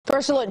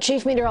First look,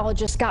 Chief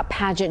Meteorologist Scott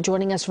Paget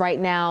joining us right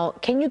now.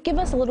 Can you give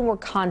us a little more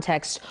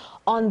context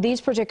on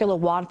these particular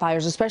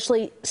wildfires,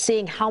 especially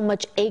seeing how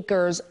much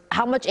acres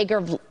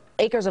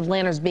of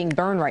land is being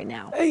burned right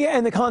now? Yeah,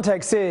 and the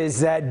context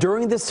is that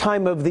during this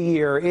time of the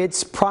year,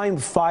 it's prime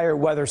fire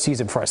weather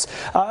season for us.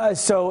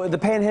 So the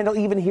Panhandle,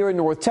 even here in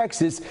North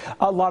Texas,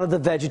 a lot of the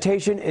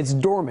vegetation is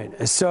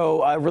dormant.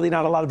 So really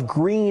not a lot of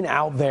green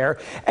out there.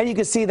 And you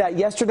can see that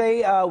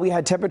yesterday we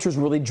had temperatures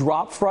really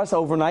drop for us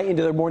overnight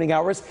into the morning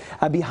hours.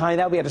 Behind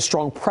that, we had a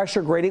strong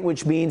pressure gradient,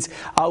 which means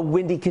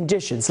windy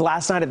conditions.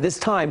 Last night at this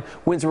time,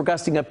 winds were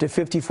gusting up to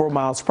 54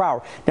 miles per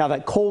hour. Now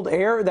that cold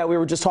air that we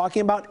were just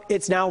talking about,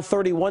 it's now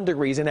 31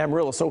 degrees in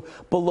Amarillo, so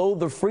below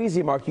the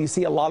freezing mark. You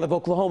see a lot of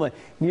Oklahoma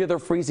near the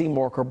freezing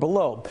mark or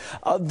below.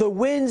 The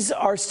winds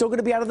are still going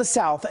to be out of the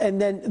south, and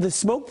then the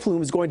smoke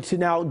plume is going to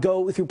now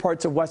go through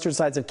parts of western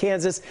sides of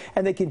Kansas,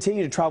 and they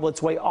continue to travel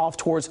its way off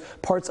towards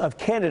parts of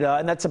Canada,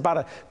 and that's about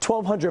a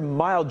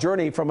 1,200-mile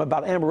journey from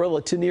about Amarillo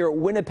to near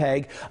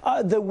Winnipeg.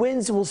 The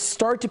winds will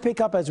start to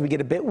pick up as we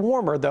get a bit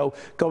warmer, though,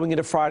 going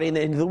into Friday and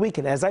the end of the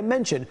weekend. As I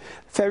mentioned,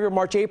 February,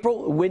 March,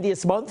 April,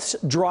 windiest months,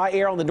 dry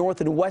air on the north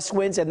and west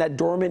winds, and that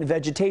dormant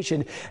vegetation,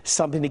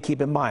 something to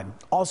keep in mind.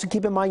 Also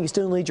keep in mind you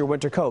still need your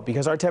winter coat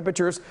because our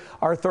temperatures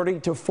are 30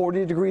 to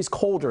 40 degrees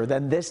colder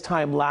than this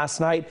time last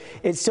night.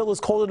 It still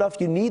is cold enough.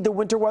 You need the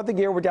winter weather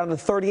gear. We're down to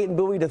 38 in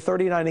Bowie to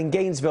 39 in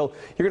Gainesville.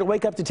 You're going to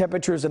wake up to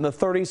temperatures in the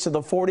 30s to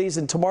the 40s,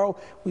 and tomorrow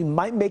we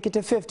might make it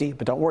to 50,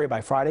 but don't worry, by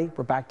Friday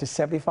we're back to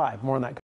 75. More on that.